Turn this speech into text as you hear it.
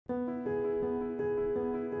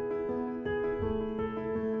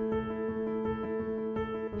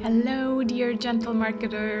Hello, dear gentle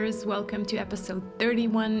marketers. Welcome to episode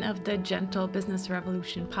 31 of the Gentle Business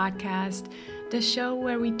Revolution podcast, the show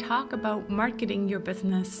where we talk about marketing your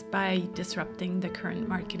business by disrupting the current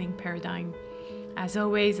marketing paradigm. As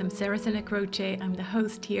always, I'm Sarah Croce. I'm the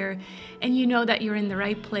host here, and you know that you're in the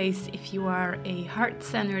right place if you are a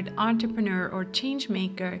heart-centered entrepreneur or change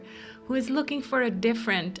maker who is looking for a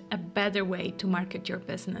better way to market your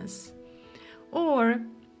business. Or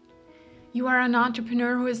you are an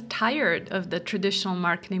entrepreneur who is tired of the traditional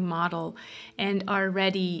marketing model and are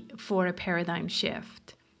ready for a paradigm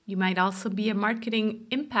shift. You might also be a marketing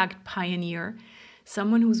impact pioneer,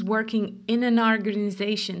 someone who's working in an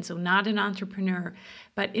organization, so not an entrepreneur,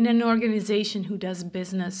 but in an organization who does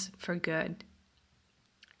business for good.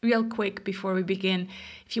 Real quick before we begin,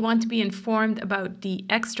 if you want to be informed about the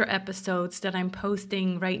extra episodes that I'm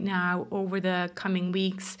posting right now over the coming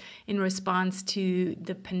weeks in response to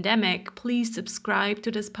the pandemic, please subscribe to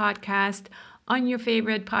this podcast on your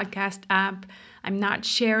favorite podcast app. I'm not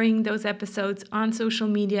sharing those episodes on social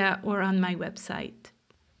media or on my website.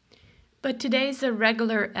 But today's a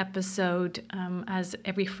regular episode, as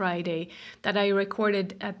every Friday, that I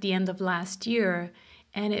recorded at the end of last year.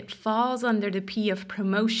 And it falls under the P of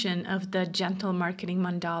promotion of the Gentle Marketing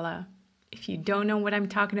Mandala. If you don't know what I'm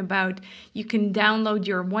talking about, you can download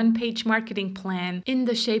your one-page marketing plan in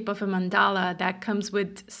the shape of a mandala that comes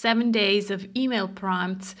with 7 days of email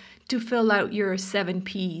prompts to fill out your 7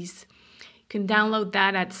 Ps. You can download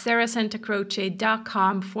that at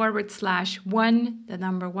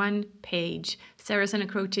sarahsantacroce.com/1 page.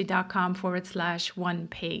 sarahsantacroce.com/1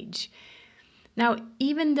 page. Now,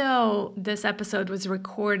 even though this episode was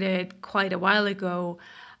recorded quite a while ago,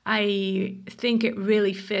 I think it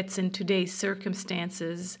really fits in today's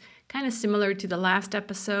circumstances, kind of similar to the last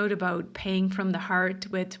episode about paying from the heart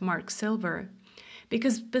with Mark Silver.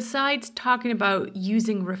 Because besides talking about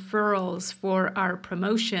using referrals for our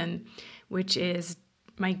promotion, which is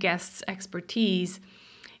my guest's expertise,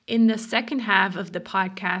 in the second half of the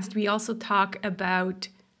podcast, we also talk about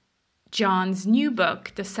John's new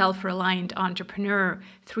book, The Self-Reliant Entrepreneur,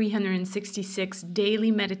 366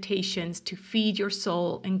 Daily Meditations to Feed Your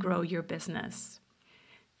Soul and Grow Your Business.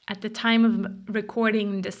 At the time of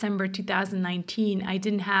recording in December 2019, I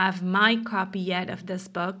didn't have my copy yet of this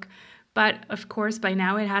book, but of course by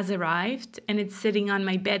now it has arrived and it's sitting on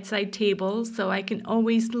my bedside table, so I can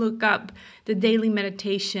always look up the daily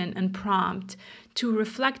meditation and prompt to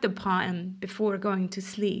reflect upon before going to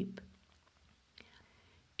sleep.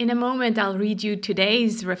 In a moment, I'll read you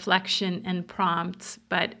today's reflection and prompts,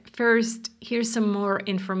 but first, here's some more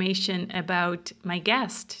information about my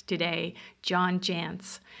guest today, John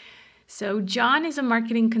Jantsch. So John is a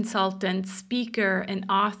marketing consultant, speaker, and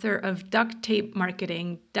author of Duct Tape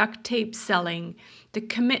Marketing, Duct Tape Selling, The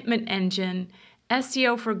Commitment Engine,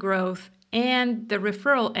 SEO for Growth, and the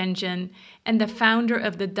Referral Engine, and the founder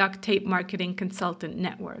of the Duct Tape Marketing Consultant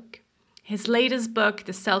Network. His latest book,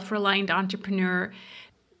 The Self-Reliant Entrepreneur,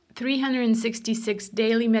 366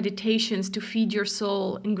 Daily Meditations to Feed Your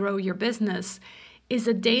Soul and Grow Your Business, is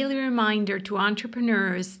a daily reminder to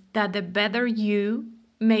entrepreneurs that the better you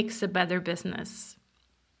makes a better business.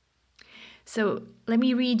 So let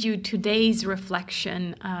me read you today's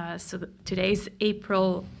reflection. Today's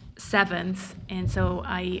April 7th, and so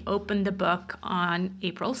I opened the book on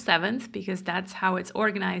April 7th because that's how it's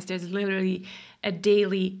organized. There's literally a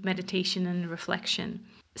daily meditation and reflection.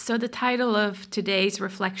 So the title of today's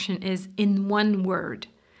reflection is In One Word.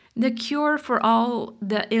 The cure for all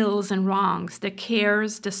the ills and wrongs, the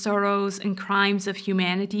cares, the sorrows, and crimes of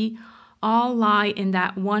humanity all lie in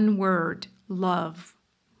that one word, love.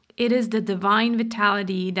 It is the divine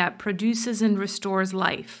vitality that produces and restores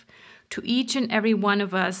life. To each and every one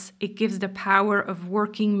of us, it gives the power of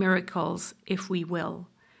working miracles if we will.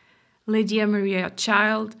 Lydia Maria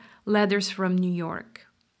Child, Letters from New York,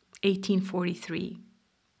 1843.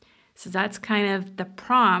 So that's kind of the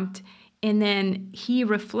prompt, and then he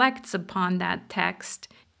reflects upon that text,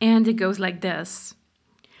 and it goes like this.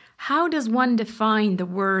 How does one define the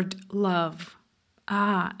word love?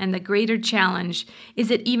 And the greater challenge, is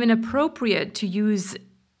it even appropriate to use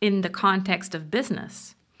in the context of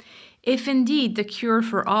business? If indeed the cure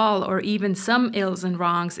for all or even some ills and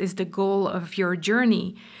wrongs is the goal of your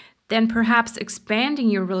journey, then perhaps expanding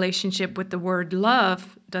your relationship with the word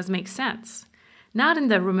love does make sense. Not in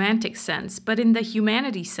the romantic sense, but in the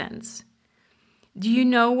humanity sense. Do you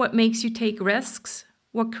know what makes you take risks?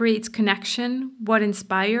 What creates connection? What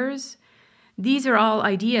inspires? These are all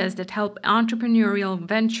ideas that help entrepreneurial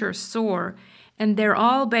ventures soar, and they're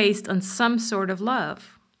all based on some sort of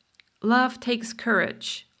love. Love takes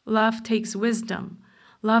courage. Love takes wisdom.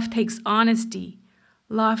 Love takes honesty.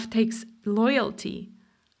 Love takes loyalty.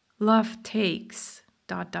 Love takes ...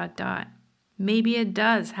 Maybe it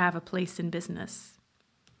does have a place in business.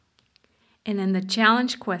 And then the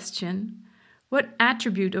challenge question: what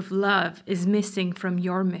attribute of love is missing from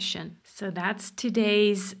your mission? So that's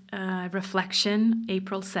today's reflection,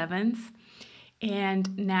 April 7th.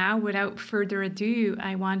 And now, without further ado,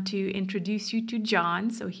 I want to introduce you to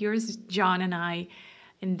John. So here's John and I,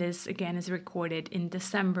 and this again is recorded in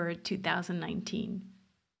December 2019.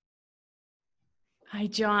 Hi,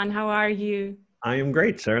 John. How are you? I am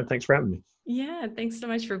great, Sarah. Thanks for having me. Yeah, thanks so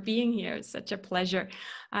much for being here. It's such a pleasure.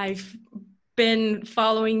 I've been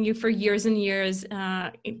following you for years and years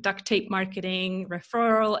in Duct Tape Marketing,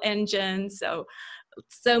 Referral Engine. So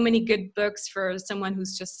many good books for someone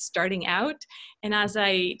who's just starting out. And as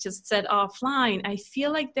I just said offline, I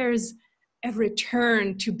feel like there's a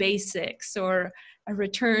return to basics, or a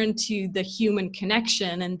return to the human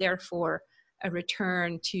connection, and therefore a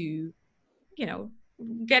return to,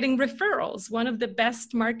 getting referrals, one of the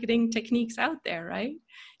best marketing techniques out there, right?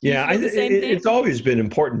 Do you Yeah, feel the same thing? it's always been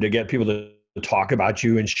important to get people to talk about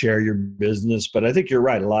you and share your business. But I think you're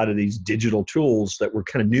right. A lot of these digital tools that were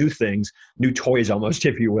kind of new things, new toys almost,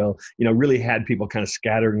 if you will, really had people kind of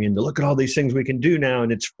scattering into, look at all these things we can do now,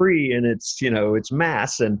 and it's free, and it's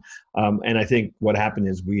mass. And I think what happened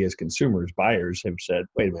is we as consumers, buyers, have said,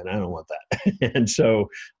 wait a minute, I don't want that. And so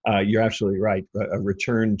you're absolutely right. A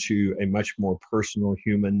return to a much more personal,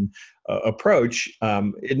 human approach.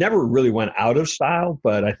 It never really went out of style,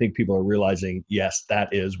 but I think people are realizing, yes, that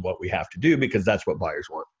is what we have to do, because that's what buyers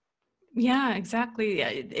want. Yeah, exactly. Yeah,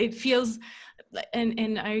 it feels,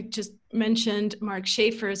 and I just mentioned Mark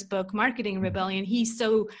Schaefer's book, Marketing Rebellion. He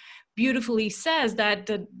so beautifully says that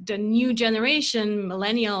the new generation,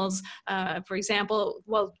 millennials, for example,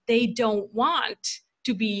 well, they don't want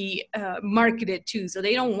to be marketed to. So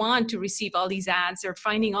they don't want to receive all these ads. They're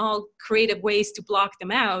finding all creative ways to block them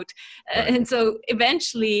out. Right. And so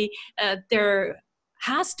eventually there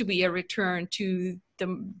has to be a return to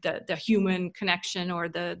the human connection, or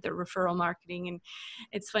the referral marketing. And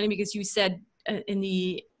it's funny because you said in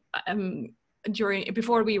the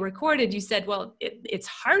before we recorded, you said, well, it's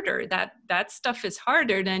harder. That stuff is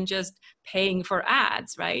harder than just paying for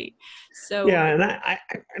ads, right? So Yeah, and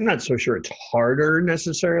I'm not so sure it's harder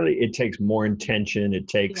necessarily. It takes more intention. It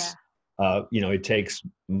yeah, takes, it takes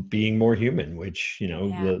being more human, which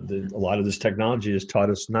yeah. a lot of this technology has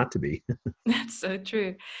taught us not to be. That's so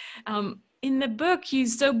true. In the book, you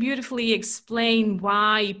so beautifully explain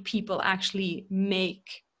why people actually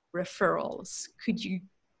make referrals. Could you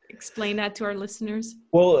explain that to our listeners?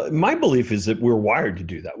 Well, my belief is that we're wired to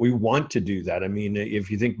do that. We want to do that. I mean, if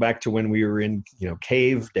you think back to when we were in,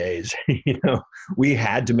 cave days, we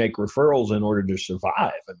had to make referrals in order to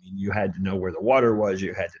survive. I mean, you had to know where the water was,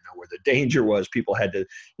 you had to know where the danger was. People had to,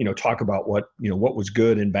 talk about what was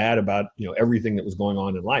good and bad about, everything that was going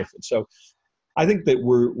on in life. And so I think that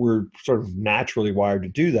we're sort of naturally wired to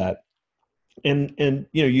do that. And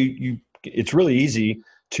it's really easy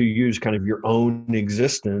to use kind of your own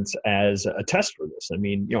existence as a test for this. I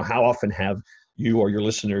mean, how often have you or your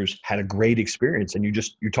listeners had a great experience, and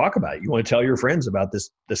you talk about it? You want to tell your friends about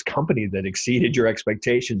this company that exceeded your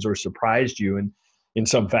expectations or surprised you in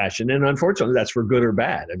some fashion. And unfortunately, that's for good or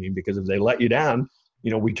bad. I mean, because if they let you down,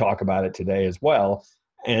 we talk about it today as well.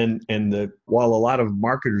 And while a lot of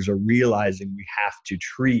marketers are realizing we have to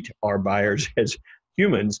treat our buyers as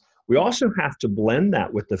humans, we also have to blend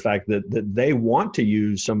that with the fact that they want to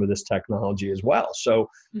use some of this technology as well. So,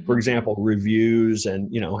 for Mm-hmm. example, reviews, and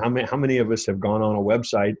how many of us have gone on a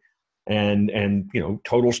website and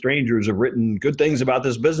total strangers have written good things about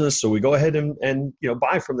this business, so we go ahead and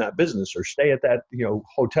buy from that business, or stay at that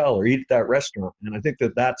hotel, or eat at that restaurant. And I think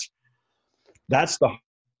that's the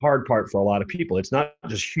hard part for a lot of people. It's not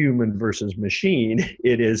just human versus machine.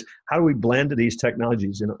 It is, how do we blend these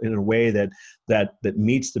technologies in a way that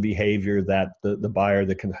meets the behavior that the buyer,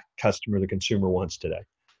 the customer, the consumer wants today.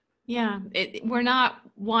 Yeah, we're not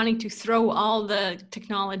wanting to throw all the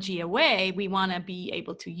technology away. We want to be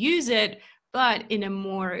able to use it, but in a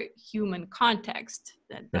more human context.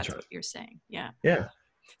 That's That's right. what you're saying. Yeah. Yeah.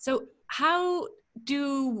 So how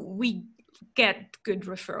do we get good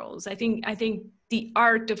referrals? I think the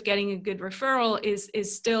art of getting a good referral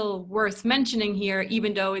is still worth mentioning here,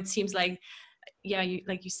 even though it seems like, yeah,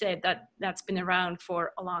 like you said, that's been around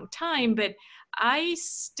for a long time. But I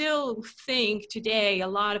still think today a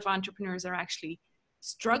lot of entrepreneurs are actually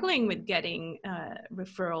struggling with getting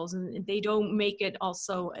referrals, and they don't make it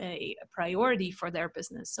also a priority for their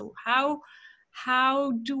business. So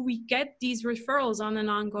how do we get these referrals on an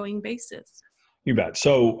ongoing basis? You bet.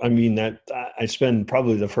 So, I mean, that I spend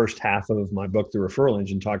probably the first half of my book, The Referral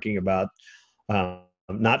Engine, talking about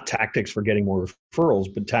not tactics for getting more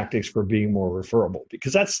referrals, but tactics for being more referable,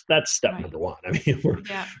 because that's step Right. number one. I mean,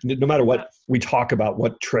 Yeah. no matter what we talk about,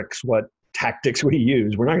 what tricks, what tactics we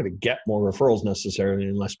use, we're not going to get more referrals necessarily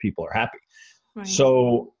unless people are happy. Right.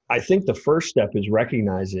 So I think the first step is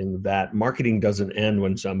recognizing that marketing doesn't end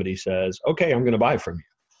when somebody says, "Okay, I'm going to buy from you."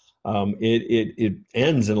 It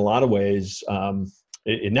ends in a lot of ways.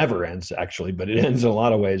 It never ends actually, but it ends in a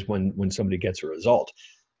lot of ways when somebody gets a result.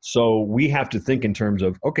 So we have to think in terms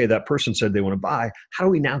of, okay, that person said they want to buy. How do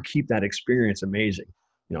we now keep that experience amazing?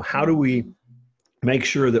 How do we make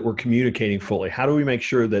sure that we're communicating fully? How do we make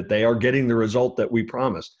sure that they are getting the result that we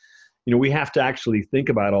promised? We have to actually think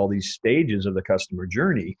about all these stages of the customer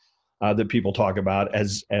journey that people talk about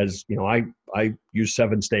as I use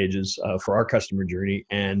 7 stages for our customer journey,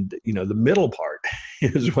 and the middle part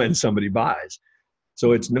is when somebody buys.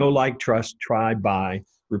 So it's know, like, trust, try, buy,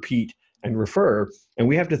 repeat, and refer. And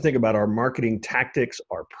we have to think about our marketing tactics,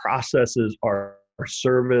 our processes, our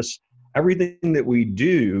service, everything that we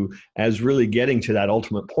do as really getting to that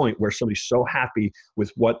ultimate point where somebody's so happy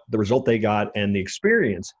with what the result they got and the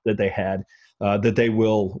experience that they had, that they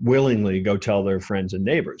will willingly go tell their friends and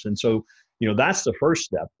neighbors. And so, that's the first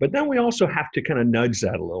step. But then we also have to kind of nudge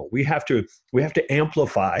that a little. We have to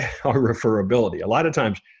amplify our referability. A lot of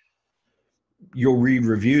times you'll read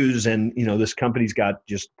reviews and, this company's got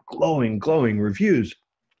just glowing reviews.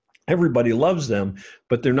 Everybody loves them,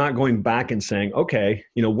 but they're not going back and saying, okay,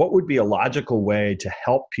 what would be a logical way to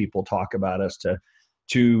help people talk about us,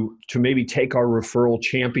 to maybe take our referral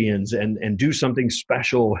champions and do something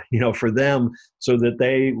special, for them, so that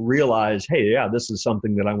they realize, hey, yeah, this is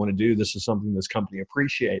something that I want to do. This is something this company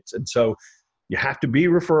appreciates. And so you have to be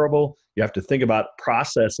referable. You have to think about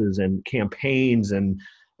processes and campaigns and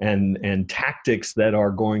tactics that are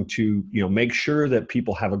going to make sure that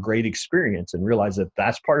people have a great experience, and realize that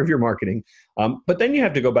that's part of your marketing. But then you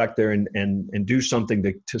have to go back there and do something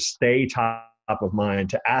to stay top of mind,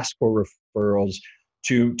 to ask for referrals,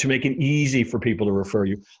 to make it easy for people to refer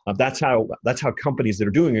you. That's how companies that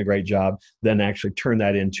are doing a great job then actually turn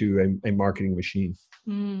that into a marketing machine.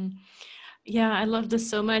 Mm. Yeah, I love this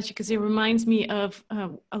so much because it reminds me of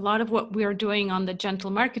a lot of what we are doing on the Gentle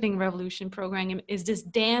Marketing Revolution program is this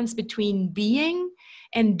dance between being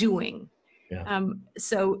and doing. Yeah.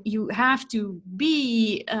 So you have to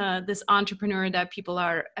be this entrepreneur that people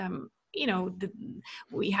are,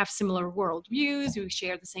 we have similar worldviews, we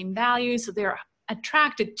share the same values, so they're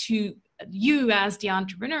attracted to you as the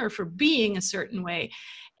entrepreneur for being a certain way.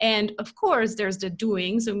 And of course, there's the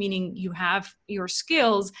doing, so meaning you have your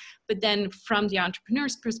skills, but then from the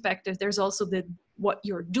entrepreneur's perspective, there's also what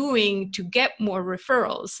you're doing to get more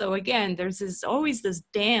referrals. So again, there's always this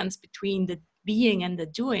dance between the being and the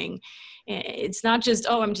doing. It's not just,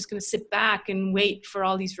 oh, I'm just going to sit back and wait for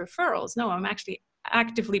all these referrals. No, I'm actually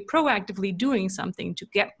proactively doing something to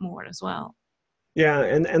get more as well. Yeah,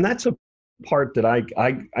 and that's a part that I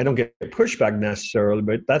don't get pushback necessarily,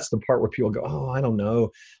 but that's the part where people go, oh, I don't know.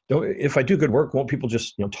 If I do good work, won't people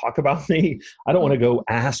just talk about me? I don't want to go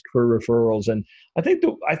ask for referrals. And I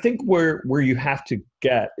think where you have to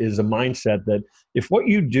get is a mindset that if what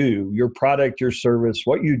you do, your product, your service,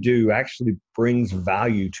 what you do actually brings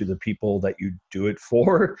value to the people that you do it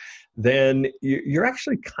for, then you're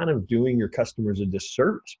actually kind of doing your customers a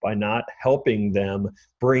disservice by not helping them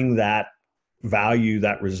bring that value,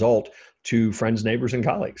 that result, to friends, neighbors, and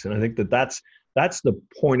colleagues. And I think that's the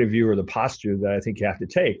point of view or the posture that I think you have to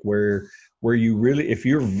take, where you really, if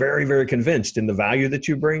you're very, very convinced in the value that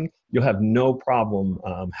you bring, you'll have no problem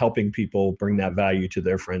helping people bring that value to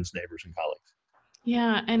their friends, neighbors, and colleagues.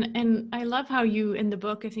 Yeah, and I love how you, in the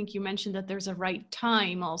book, I think you mentioned that there's a right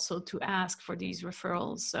time also to ask for these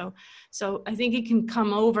referrals. So I think it can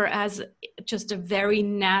come over as just a very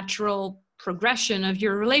natural progression of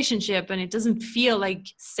your relationship, and it doesn't feel like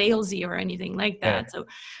salesy or anything like that. Yeah. So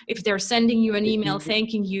if they're sending you an email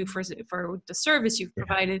thanking you for the service you've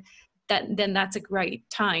provided, then that's a great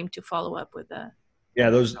time to follow up with that. Yeah,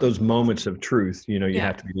 those moments of truth, you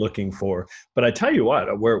have to be looking for. But I tell you what,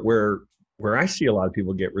 where I see a lot of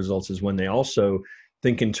people get results is when they also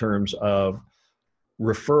think in terms of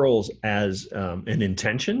referrals as an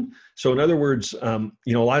intention. So in other words, a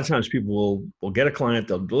lot of times people will get a client,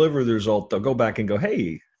 they'll deliver the result, they'll go back and go,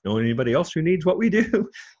 hey, know anybody else who needs what we do?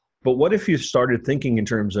 But what if you started thinking in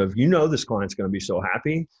terms of, this client's going to be so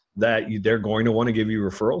happy that they're going to want to give you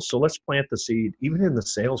referrals. So let's plant the seed, even in the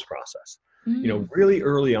sales process, really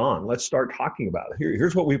early on. Let's start talking about it.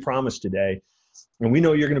 Here's what we promised today. And we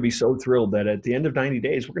know you're going to be so thrilled that at the end of 90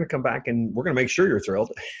 days, we're going to come back and we're going to make sure you're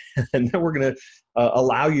thrilled. And then we're going to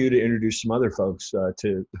allow you to introduce some other folks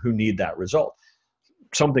to who need that result.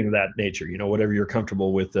 Something of that nature, whatever you're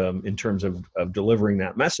comfortable with in terms of delivering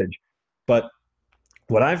that message. But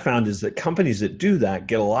what I've found is that companies that do that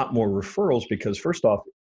get a lot more referrals because, first off,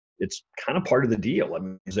 it's kind of part of the deal. I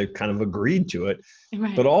mean, they've kind of agreed to it, but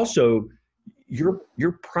Right. also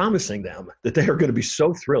you're promising them that they are going to be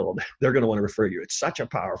so thrilled they're going to want to refer you. It's such a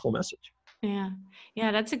powerful message. Yeah.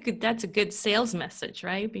 Yeah, that's a good sales message,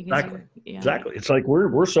 right? Because Exactly. yeah. Exactly. It's like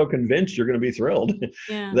we're so convinced you're going to be thrilled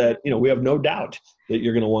Yeah. that we have no doubt that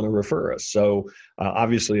you're going to want to refer us. So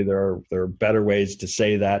obviously there are better ways to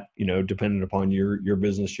say that, depending upon your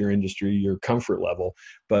business, your industry, your comfort level.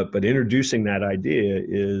 But introducing that idea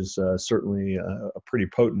is certainly a pretty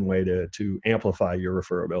potent way to amplify your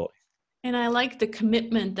referability. And I like the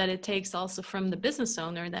commitment that it takes also from the business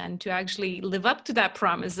owner then to actually live up to that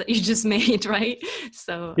promise that you just made, right?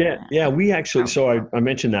 So Yeah. We actually, powerful. so I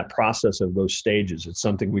mentioned that process of those stages. It's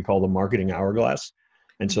something we call the marketing hourglass.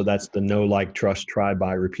 And so that's the know, like, trust, try,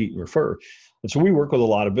 buy, repeat, and refer. And so we work with a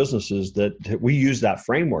lot of businesses that we use that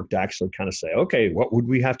framework to actually kind of say, okay, what would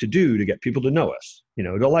we have to do to get people to know us,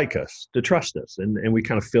 to like us, to trust us? And we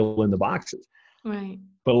kind of fill in the boxes. Right.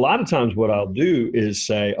 But a lot of times what I'll do is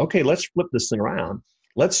say, okay, let's flip this thing around.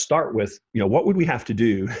 Let's start with, what would we have to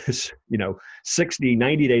do, 60,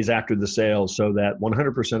 90 days after the sale so that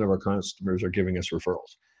 100% of our customers are giving us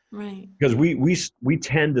referrals. Right. Because we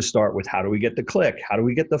tend to start with how do we get the click? How do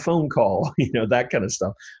we get the phone call? That kind of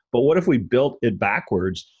stuff. But what if we built it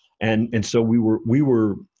backwards? And so we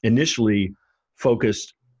were initially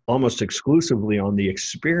focused almost exclusively on the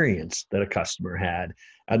experience that a customer had.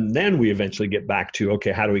 And then we eventually get back to,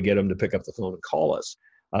 okay, how do we get them to pick up the phone and call us?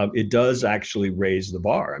 It does actually raise the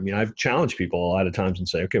bar. I mean, I've challenged people a lot of times and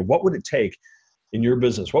say, okay, what would it take in your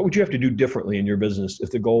business? What would you have to do differently in your business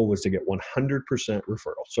if the goal was to get 100%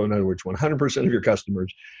 referral? So in other words, 100% of your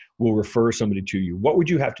customers will refer somebody to you. What would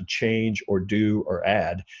you have to change or do or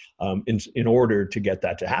add in order to get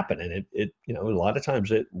that to happen? And it a lot of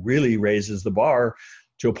times it really raises the bar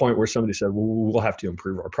to a point where somebody said, well, we'll have to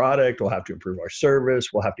improve our product, we'll have to improve our service,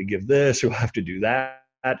 we'll have to give this, we'll have to do that,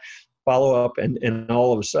 follow up, and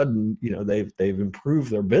all of a sudden, they've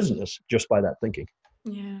improved their business just by that thinking.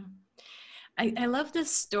 Yeah. I love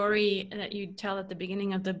this story that you tell at the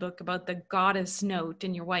beginning of the book about the goddess note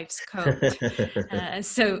in your wife's coat.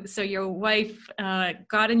 So your wife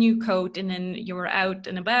got a new coat, and then you were out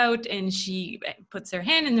and about, and she puts her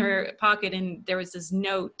hand in her pocket, and there was this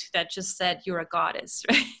note that just said, "You're a goddess,"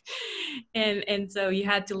 right? And so you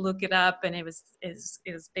had to look it up, and it was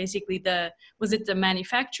basically was it the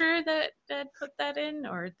manufacturer that put that in,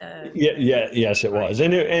 or the Yes, it was,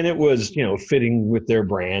 and it was fitting with their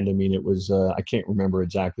brand. I mean, it was I can't remember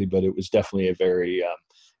exactly, but it was definitely a very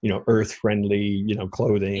earth friendly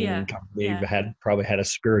clothing company that probably had a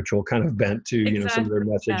spiritual kind of bent to some of their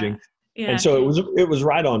exactly. messaging, and Yeah. so it was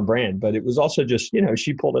right on brand. But it was also just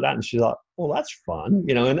she pulled it out and she thought, well, that's fun,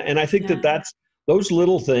 and I think Yeah. that's those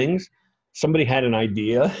little things. Somebody had an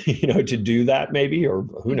idea, to do that maybe, or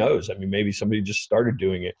who knows? I mean, maybe somebody just started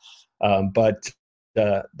doing it, but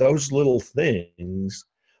those little things,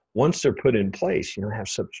 once they're put in place,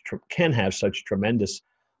 can have such tremendous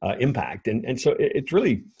impact. And so it's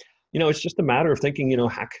really, it's just a matter of thinking,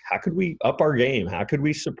 how could we up our game? How could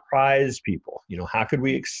we surprise people? How could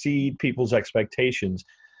we exceed people's expectations?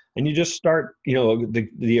 And you just start,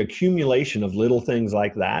 the accumulation of little things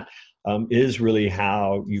like that is really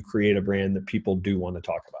how you create a brand that people do want to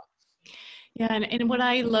talk about. Yeah, and what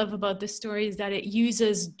I love about this story is that it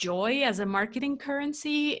uses joy as a marketing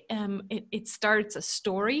currency. It starts a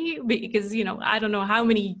story because, I don't know how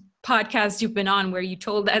many podcasts you've been on where you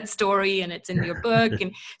told that story and it's in your book.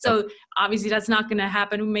 And so obviously that's not going to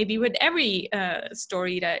happen maybe with every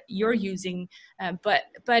story that you're using. But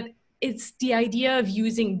it's the idea of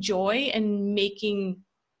using joy and making,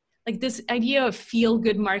 like, this idea of feel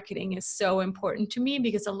good marketing is so important to me,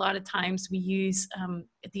 because a lot of times we use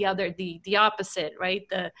the opposite, right?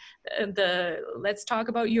 The let's talk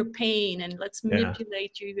about your pain and let's Yeah.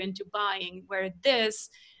 manipulate you into buying, where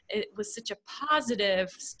it was such a positive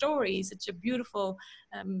story, such a beautiful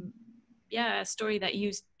story that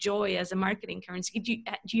used joy as a marketing currency.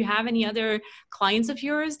 Do you have any other clients of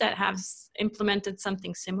yours that have implemented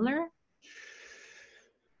something similar?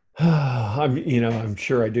 I'm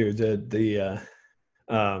sure I do.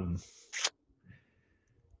 I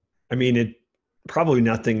mean, it probably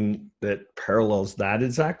nothing that parallels that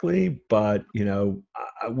exactly, but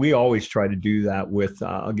we always try to do that with.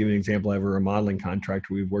 I'll give you an example. I have a remodeling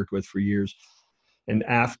contractor we've worked with for years, And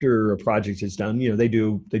after a project is done, they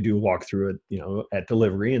do a walkthrough at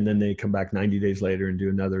delivery, and then they come back 90 days later and do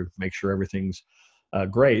another, make sure everything's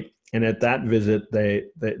great. And at that visit,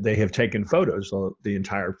 they have taken photos the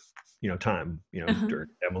entire time, Uh-huh. during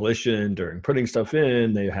demolition, during putting stuff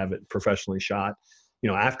in. They have it professionally shot.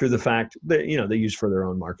 After the fact, they use for their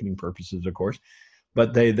own marketing purposes, of course.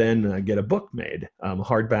 But they then get a book made,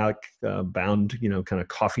 hardback, bound, kind of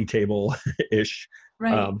coffee table ish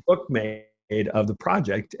Right. book made of the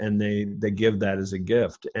project, and they give that as a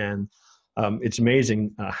gift. And it's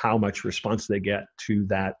amazing how much response they get to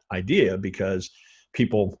that idea, because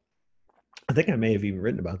people, I think I may have even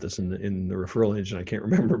written about this in the Referral Engine. I can't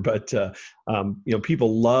remember, but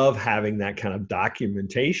people love having that kind of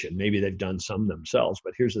documentation. Maybe they've done some themselves,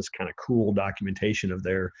 but here's this kind of cool documentation of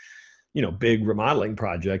their big remodeling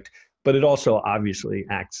project. But it also obviously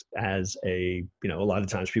acts as a lot of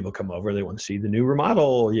times people come over, they want to see the new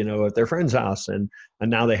remodel, at their friend's house. And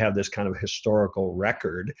now they have this kind of historical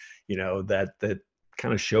record, that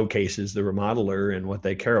kind of showcases the remodeler and what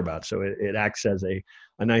they care about. So it acts as a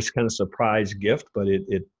nice kind of surprise gift, but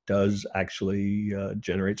it does actually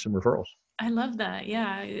generate some referrals. I love that.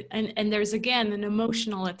 Yeah. And there's again an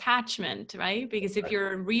emotional attachment, right? Because if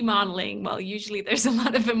you're remodeling, well, usually there's a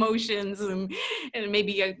lot of emotions and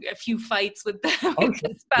maybe a few fights with the, Oh, with sure.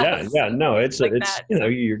 the Yeah, spouse yeah. and No, things like it's that. So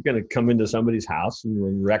you're going to come into somebody's house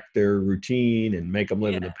and wreck their routine and make them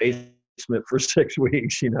live in yeah. the basement for 6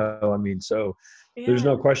 weeks. I mean, so there's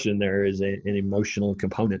Yeah. no question there is an emotional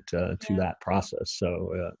component to Yeah. that process.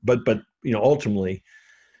 So, but ultimately,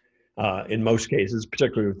 in most cases,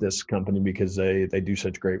 particularly with this company, because they do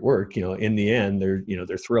such great work, in the end,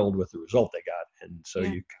 they're thrilled with the result they got, and so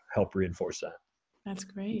Yeah. you help reinforce that. That's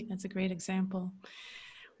great. That's a great example.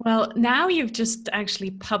 Well, now you've just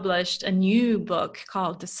actually published a new book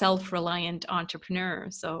called The Self-Reliant Entrepreneur.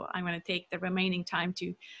 So I'm going to take the remaining time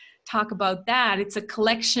to talk about that. It's a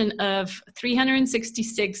collection of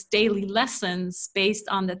 366 daily lessons based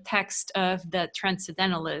on the text of the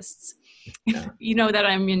Transcendentalists. Yeah, You know that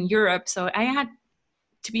I'm in Europe, so I had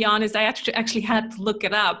to be honest, I actually had to look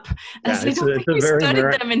it up, yeah. as I It's don't a, think it's a we very studied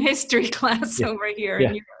American. them in history class Yeah, over here in yeah.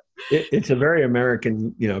 Europe. It's a very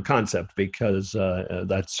American, concept, because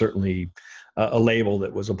that's certainly a label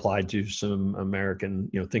that was applied to some American,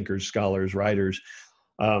 thinkers, scholars, writers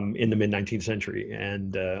in the mid 19th century.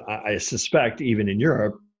 And I suspect even in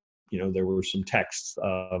Europe, there were some texts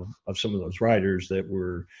of some of those writers that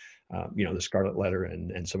were, the Scarlet Letter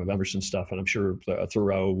and some of Emerson's stuff. And I'm sure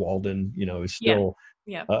Thoreau, Walden, is Yeah. still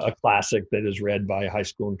Yeah. a classic that is read by high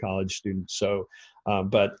school and college students. So,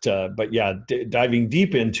 but yeah, diving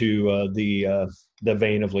deep into the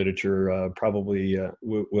vein of literature probably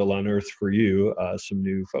will unearth for you some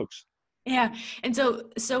new folks. Yeah, and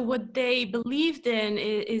so what they believed in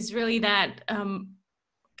is really that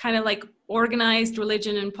kind of like organized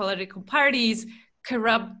religion and political parties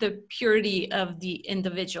corrupt the purity of the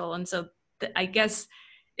individual, and so I guess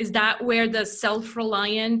is that where the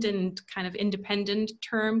self-reliant and kind of independent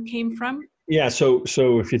term came from? Yeah, so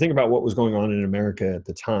if you think about what was going on in America at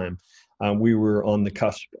the time, we were on the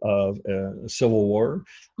cusp of a civil war.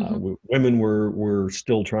 Mm-hmm. Women were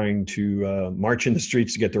still trying to march in the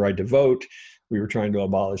streets to get the right to vote. We were trying to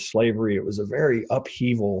abolish slavery. It was a very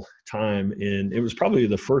upheaval time, and it was probably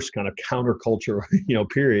the first kind of counterculture,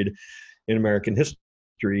 period in American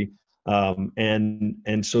history.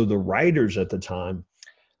 And so the writers at the time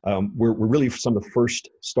were really some of the first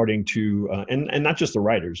starting to, and not just the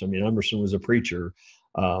writers. I mean, Emerson was a preacher.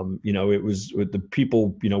 It was with the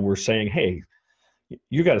people, were saying, hey,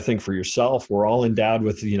 you got to think for yourself. We're all endowed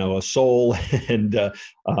with, a soul. And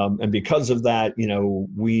because of that,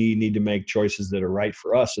 we need to make choices that are right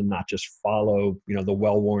for us and not just follow, the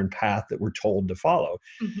well-worn path that we're told to follow.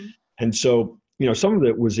 Mm-hmm. And so, some of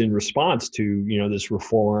it was in response to, this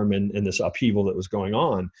reform and this upheaval that was going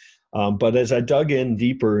on. But as I dug in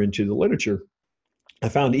deeper into the literature, I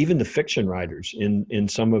found even the fiction writers in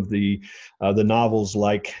some of the novels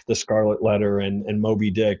like The Scarlet Letter and Moby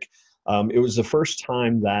Dick. It was the first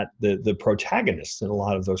time that the protagonists in a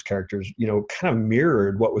lot of those characters, kind of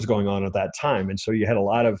mirrored what was going on at that time. And so you had a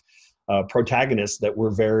lot of protagonists that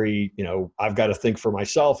were very, I've got to think for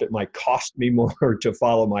myself. It might cost me more to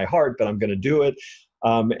follow my heart, but I'm going to do it.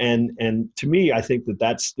 And to me, I think that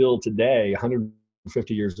that's still today,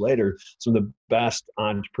 150 years later, some of the best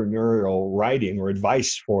entrepreneurial writing or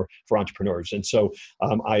advice for entrepreneurs. And so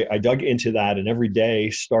I dug into that, and every day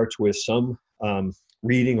starts with some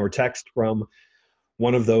reading or text from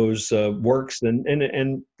one of those works.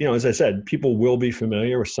 And as I said, people will be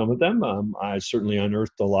familiar with some of them. I certainly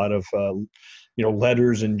unearthed a lot of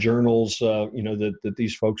letters and journals, that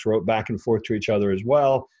these folks wrote back and forth to each other as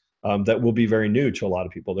well. That will be very new to a lot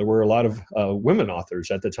of people. There were a lot of women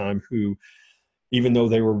authors at the time who, even though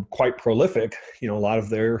they were quite prolific, a lot of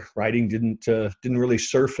their writing didn't really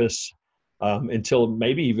surface until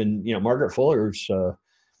maybe even Margaret Fuller's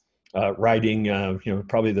writing.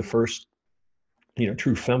 Probably the first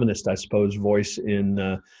true feminist, I suppose, voice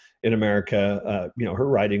in America. Her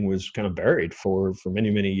writing was kind of buried for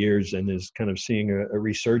many years, and is kind of seeing a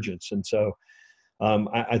resurgence. And so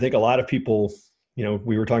I think a lot of people,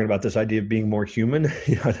 we were talking about this idea of being more human.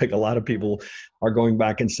 I think a lot of people are going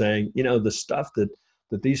back and saying, the stuff that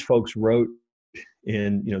these folks wrote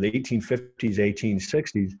in, the 1850s,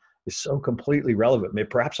 1860s is so completely relevant, maybe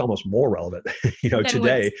perhaps almost more relevant, Than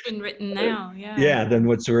today. What's been written now. Yeah, than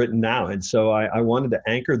what's written now. And so I wanted to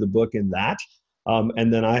anchor the book in that.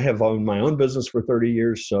 And then I have owned my own business for 30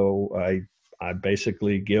 years. So I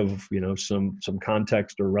basically give, some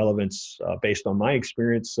context or relevance based on my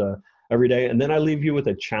experience every day. And then I leave you with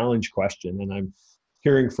a challenge question. And I'm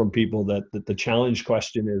hearing from people that the challenge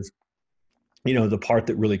question is, the part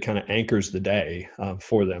that really kind of anchors the day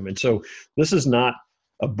for them. And so this is not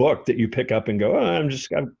a book that you pick up and go, oh,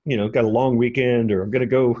 got a long weekend, or I'm going to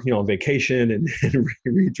go, on vacation and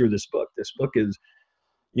read through this book. This book is,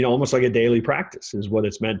 almost like a daily practice is what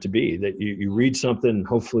it's meant to be, that you read something,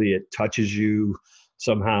 hopefully it touches you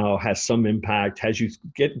somehow, has some impact,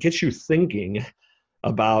 gets you thinking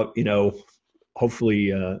about,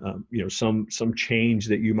 hopefully, some change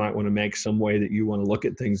that you might want to make, some way that you want to look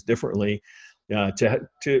at things differently, to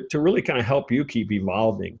really kind of help you keep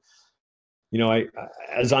evolving.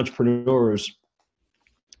 As entrepreneurs,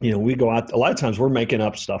 we go out, a lot of times we're making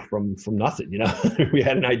up stuff from nothing. We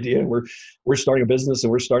had an idea, we're starting a business,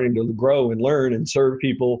 and we're starting to grow and learn and serve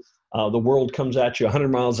people. The world comes at you 100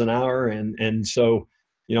 miles an hour. And so,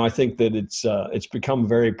 I think that it's become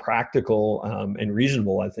very practical and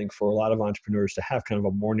reasonable, I think, for a lot of entrepreneurs to have kind of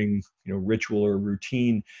a morning, ritual or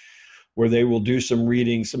routine where they will do some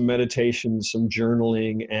reading, some meditation, some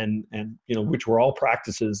journaling, and which were all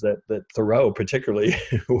practices that Thoreau particularly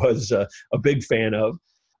was a big fan of.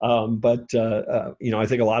 But I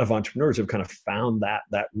think a lot of entrepreneurs have kind of found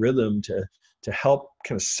that rhythm to help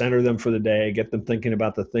kind of center them for the day, get them thinking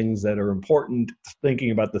about the things that are important,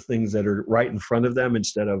 thinking about the things that are right in front of them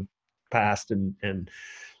instead of past and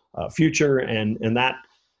future. And that,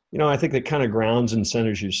 I think that kind of grounds and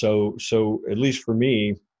centers you. So at least for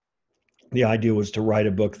me, the idea was to write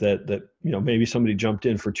a book that maybe somebody jumped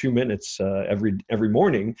in for 2 minutes every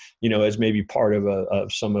morning, as maybe part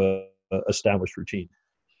of some established routine.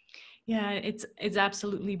 Yeah, it's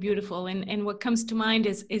absolutely beautiful. And what comes to mind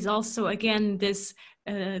is also, again, this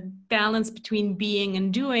balance between being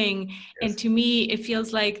and doing. Yes. And to me, it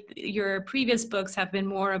feels like your previous books have been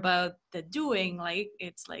more about the doing,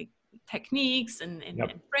 it's like techniques and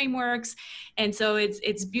frameworks. And so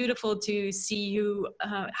it's beautiful to see you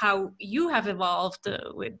how you have evolved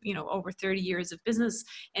with over 30 years of business,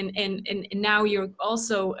 and now you're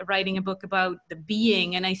also writing a book about the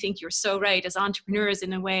being. And I think you're so right. As entrepreneurs,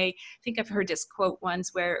 in a way, I think I've heard this quote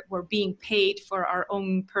once, where we're being paid for our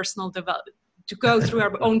own personal development, to go through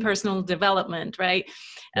our own personal development, right?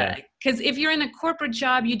 Because if you're in a corporate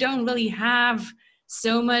job, you don't really have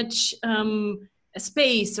so much a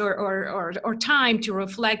space or time to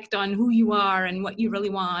reflect on who you are and what you really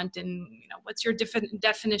want, and what's your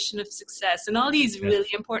definition of success, and all these really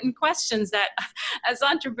important questions that as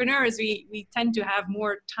entrepreneurs we tend to have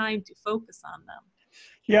more time to focus on them.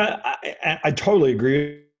 Yeah, I totally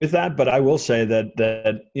agree with that, but I will say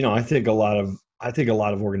that I think a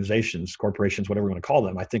lot of organizations, corporations, whatever you want to call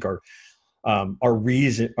them, I think are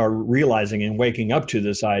realizing and waking up to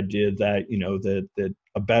this idea that that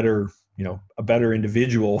a better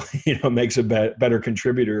individual makes a better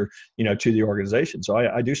contributor to the organization. So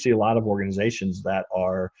I do see a lot of organizations that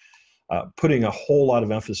are putting a whole lot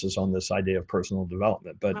of emphasis on this idea of personal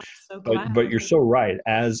development. But you're so right.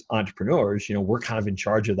 As entrepreneurs, we're kind of in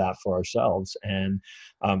charge of that for ourselves. And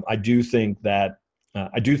I do think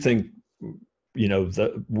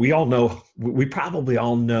we probably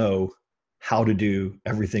all know how to do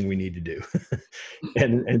everything we need to do.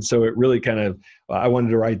 and so it really kind of, I wanted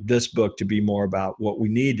to write this book to be more about what we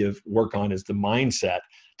need to work on is the mindset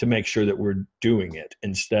to make sure that we're doing it,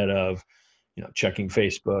 instead of checking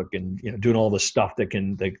Facebook and doing all the stuff that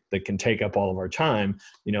can take up all of our time.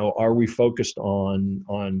 Are we focused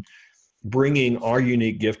on bringing our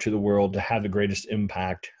unique gift to the world to have the greatest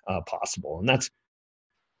impact possible? And that's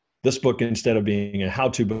this book. Instead of being a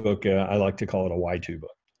how-to book, I like to call it a why-to book.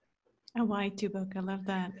 A Y2 book. I love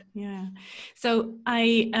that. Yeah. So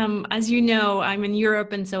I, as you know, I'm in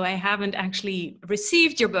Europe, and so I haven't actually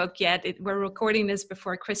received your book yet. We're recording this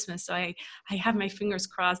before Christmas, so I have my fingers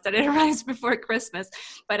crossed that it arrives before Christmas.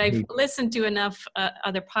 But I've listened to enough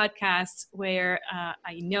other podcasts where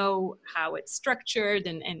I know how it's structured,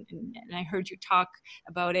 and I heard you talk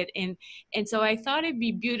about it, and so I thought it'd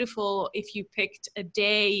be beautiful if you picked a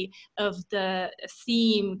day of the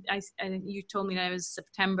theme. And you told me that it was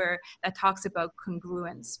September, that talks about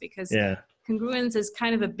congruence, because Yeah. congruence is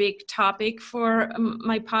kind of a big topic for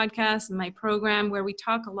my podcast and my program, where we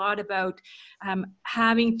talk a lot about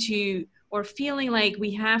having to, or feeling like we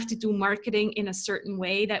have to do marketing in a certain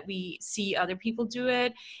way that we see other people do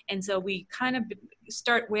it. And so we kind of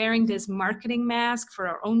start wearing this marketing mask for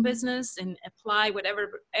our own business and apply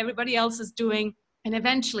whatever everybody else is doing. And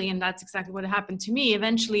eventually, and that's exactly what happened to me,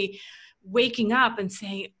 eventually waking up and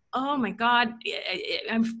saying, oh my God,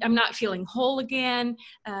 I'm not feeling whole again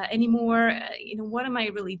anymore. What am I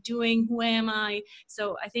really doing? Who am I?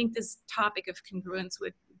 So I think this topic of congruence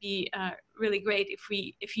would be really great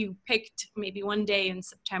if you picked maybe one day in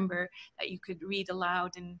September that you could read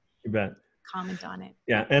aloud and You bet. comment on it.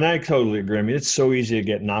 Yeah, and I totally agree. I mean, it's so easy to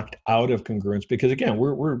get knocked out of congruence because again,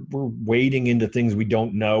 we're wading into things we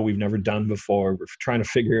don't know, we've never done before. We're trying to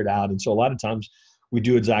figure it out, and so a lot of times we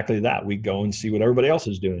do exactly that. We go and see what everybody else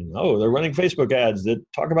is doing. Oh, they're running Facebook ads that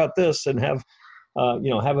talk about this and have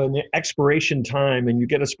have an expiration time, and you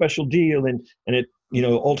get a special deal, and it,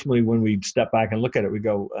 ultimately when we step back and look at it, we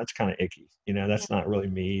go, that's kind of icky. That's not really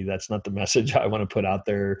me. That's not the message I want to put out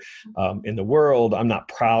there in the world. I'm not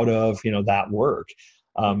proud of that work.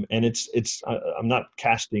 And I'm not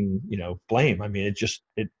casting blame. I mean,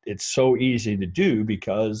 it's so easy to do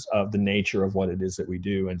because of the nature of what it is that we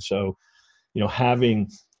do. And so having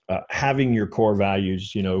your core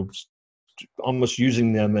values, almost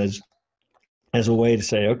using them as a way to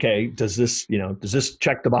say, okay, does this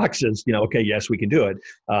check the boxes? Okay, yes, we can do it.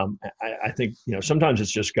 I think, sometimes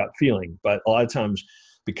it's just gut feeling, but a lot of times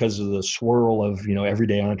because of the swirl of,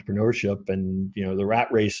 everyday entrepreneurship and, the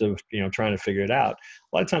rat race of, trying to figure it out,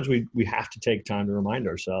 a lot of times we have to take time to remind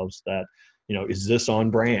ourselves that, is this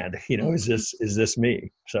on brand? Is this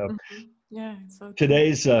me? So Mm-hmm. Yeah, so true.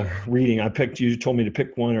 today's reading, you told me to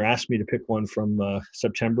pick one or asked me to pick one from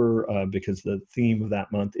September because the theme of that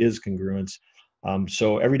month is congruence.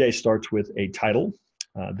 So every day starts with a title,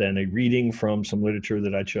 then a reading from some literature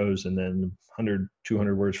that I chose, and then 100,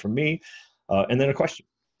 200 words from me, and then a question.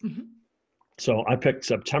 Mm-hmm. So I picked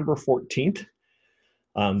September 14th.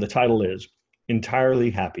 The title is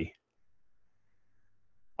Entirely Happy.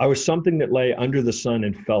 I was something that lay under the sun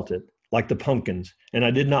and felt it, like the pumpkins, and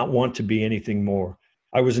I did not want to be anything more.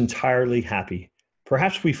 I was entirely happy.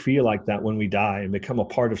 Perhaps we feel like that when we die and become a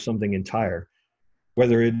part of something entire,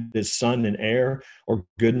 whether it is sun and air or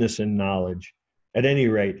goodness and knowledge. At any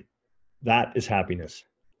rate, that is happiness,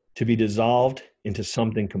 to be dissolved into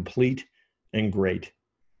something complete and great.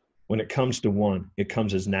 When it comes to one, it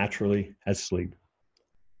comes as naturally as sleep.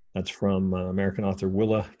 That's from American author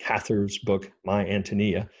Willa Cather's book, My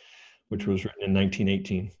Antonia, which was written in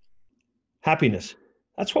 1918. Happiness,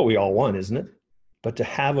 that's what we all want, isn't it? But to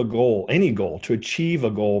have a goal, any goal, to achieve a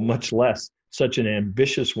goal, much less such an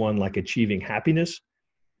ambitious one like achieving happiness,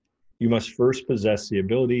 you must first possess the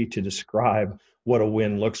ability to describe what a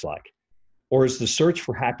win looks like. Or is the search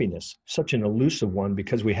for happiness such an elusive one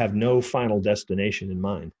because we have no final destination in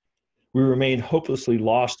mind? We remain hopelessly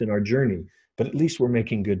lost in our journey, but at least we're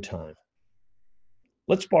making good time.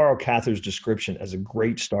 Let's borrow Cather's description as a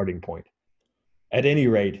great starting point. At any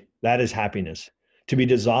rate, that is happiness, to be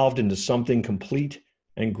dissolved into something complete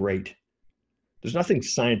and great. There's nothing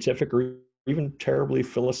scientific or even terribly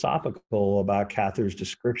philosophical about Cather's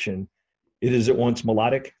description. It is at once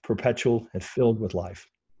melodic, perpetual, and filled with life.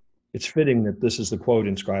 It's fitting that this is the quote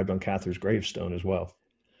inscribed on Cather's gravestone as well.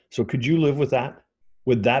 So could you live with that?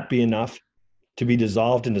 Would that be enough to be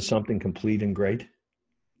dissolved into something complete and great?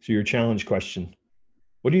 So your challenge question,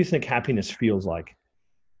 what do you think happiness feels like?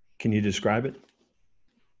 Can you describe it?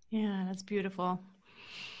 Yeah, that's beautiful.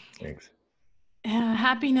 Thanks.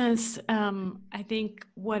 Happiness, I think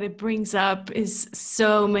what it brings up is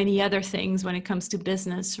so many other things when it comes to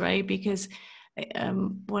business, right? Because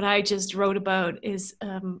what I just wrote about is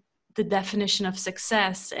the definition of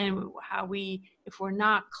success, and how if we're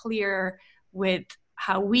not clear with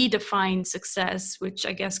how we define success, which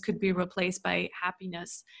I guess could be replaced by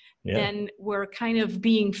happiness, Yeah. then we're kind of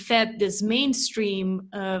being fed this mainstream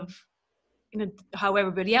of how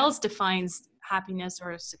everybody else defines happiness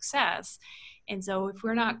or success. And so if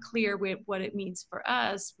we're not clear with what it means for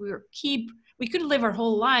us, we could live our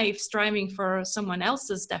whole life striving for someone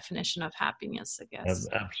else's definition of happiness, I guess.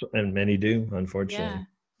 And many do, unfortunately.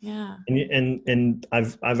 Yeah. Yeah. And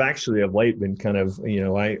I've actually of late been kind of,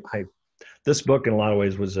 I this book in a lot of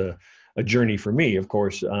ways was a journey for me, of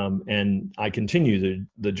course, and I continue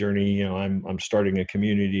the journey. I'm starting a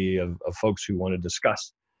community of folks who want to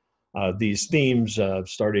discuss these themes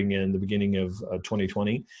starting in the beginning of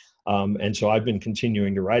 2020, and so I've been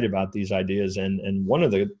continuing to write about these ideas. And one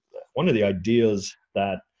of the ideas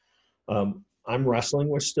that I'm wrestling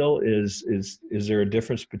with still is there a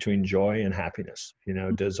difference between joy and happiness?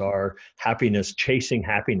 Does our chasing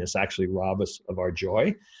happiness actually rob us of our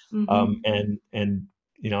joy? Mm-hmm. And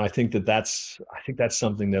I think that's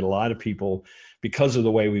something that a lot of people, because of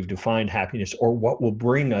the way we've defined happiness or what will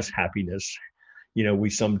bring us happiness, we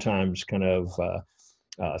sometimes kind of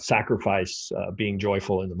sacrifice being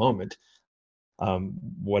joyful in the moment,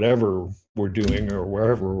 whatever we're doing or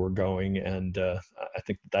wherever we're going. And I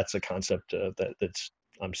think that's a concept that's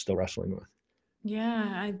I'm still wrestling with.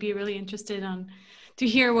 Yeah, I'd be really interested to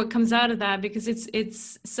hear what comes out of that, because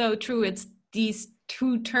it's so true. It's these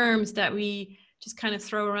two terms that we just kind of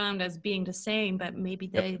throw around as being the same, but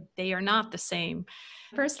maybe they are not the same.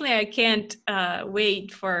 Personally, I can't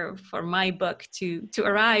wait for my book to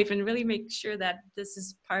arrive and really make sure that this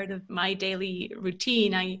is part of my daily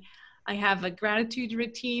routine. I have a gratitude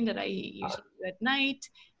routine that I usually do at night,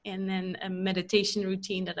 and then a meditation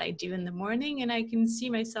routine that I do in the morning, and I can see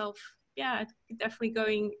myself, definitely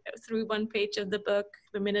going through one page of the book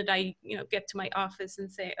the minute I get to my office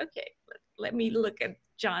and say, okay, let me look at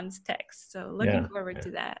John's text. So looking forward to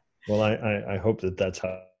that. Well, I hope that's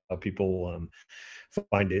how people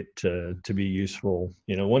find it to be useful.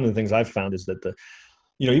 One of the things I've found is that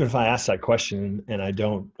even if I ask that question and I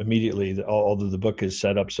don't immediately, although the book is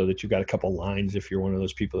set up so that you've got a couple lines, if you're one of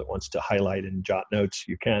those people that wants to highlight and jot notes,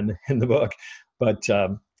 you can in the book. But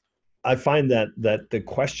I find that the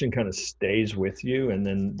question kind of stays with you, and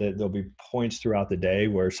then there'll be points throughout the day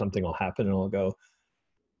where something will happen and I'll go,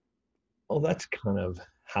 oh, that's kind of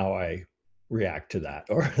how I react to that,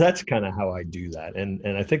 or that's kind of how I do that. And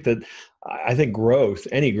I think any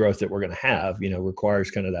growth that we're going to have, requires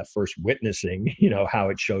kind of that first witnessing, how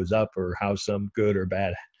it shows up, or how some good or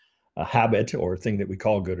bad habit or thing that we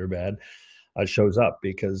call good or bad shows up,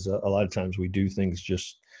 because a lot of times we do things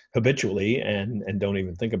just habitually and don't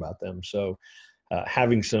even think about them. So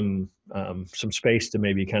having some space to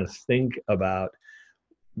maybe kind of think about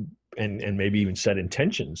and maybe even set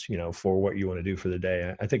intentions, for what you want to do for the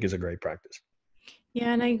day, I think is a great practice.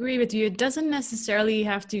 Yeah, and I agree with you. It doesn't necessarily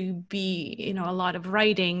have to be, a lot of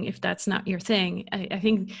writing if that's not your thing. I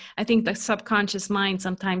think the subconscious mind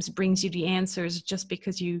sometimes brings you the answers just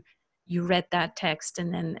because you read that text,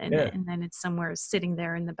 and then it's somewhere sitting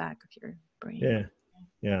there in the back of your brain.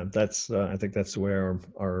 Yeah. That's I think that's the way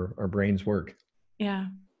our brains work. Yeah.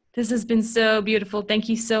 This has been so beautiful. Thank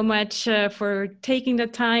you so much for taking the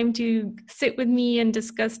time to sit with me and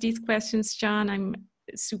discuss these questions, John. I'm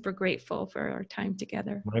super grateful for our time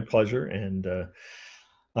together. My pleasure. And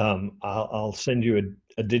I'll send you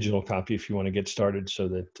a digital copy if you want to get started, so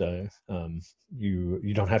that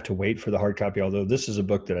you don't have to wait for the hard copy. Although this is a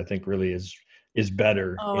book that I think really is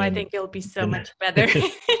better. I think it'll be so much better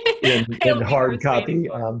in hard copy.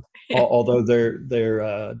 Although they're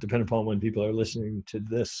depending upon when people are listening to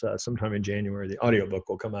this, sometime in January, the audiobook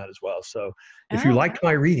will come out as well. So if you liked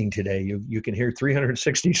my reading today, you can hear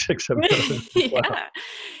 366 of those.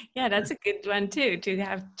 Yeah, that's a good one too, to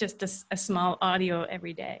have just a small audio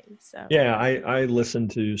every day. So I listen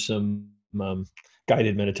to some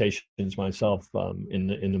guided meditations myself in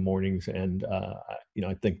the mornings, and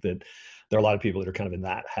I think that there are a lot of people that are kind of in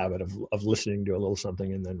that habit of listening to a little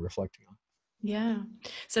something and then reflecting on it. Yeah.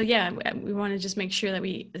 So we want to just make sure that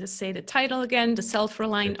we say the title again, The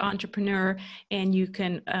Self-Reliant Entrepreneur, and you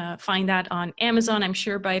can find that on Amazon. I'm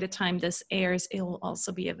sure by the time this airs, it will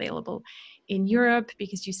also be available in Europe,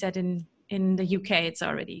 because you said in the UK it's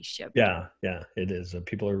already shipped. Yeah, it is.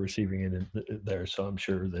 People are receiving it there, so I'm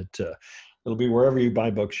sure that it'll be wherever you buy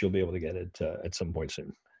books, you'll be able to get it at some point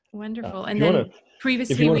soon. Wonderful. And then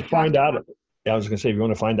previously, if you want to find out, I was going to say, if you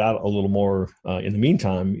want to find out a little more in the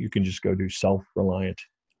meantime, you can just go to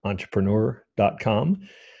self-reliantentrepreneur.com,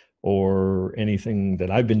 or anything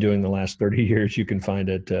that I've been doing the last 30 years, you can find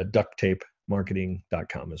at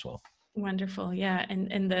ducttapemarketing.com as well. Wonderful. Yeah.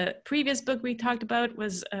 And the previous book we talked about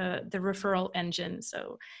was the Referral Engine.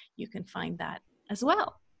 So you can find that as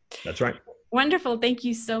well. That's right. Wonderful. Thank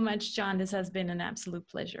you so much, John. This has been an absolute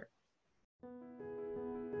pleasure.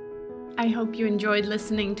 I hope you enjoyed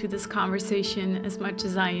listening to this conversation as much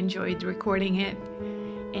as I enjoyed recording it.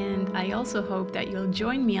 And I also hope that you'll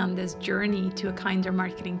join me on this journey to a kinder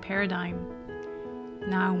marketing paradigm.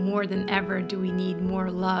 Now, more than ever, do we need more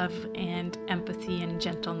love and empathy and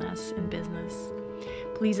gentleness in business.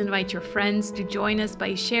 Please invite your friends to join us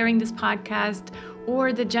by sharing this podcast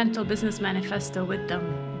or the Gentle Business Manifesto with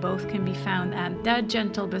them. Both can be found at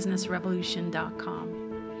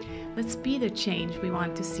thegentlebusinessrevolution.com. Let's be the change we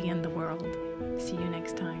want to see in the world. See you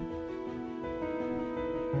next time.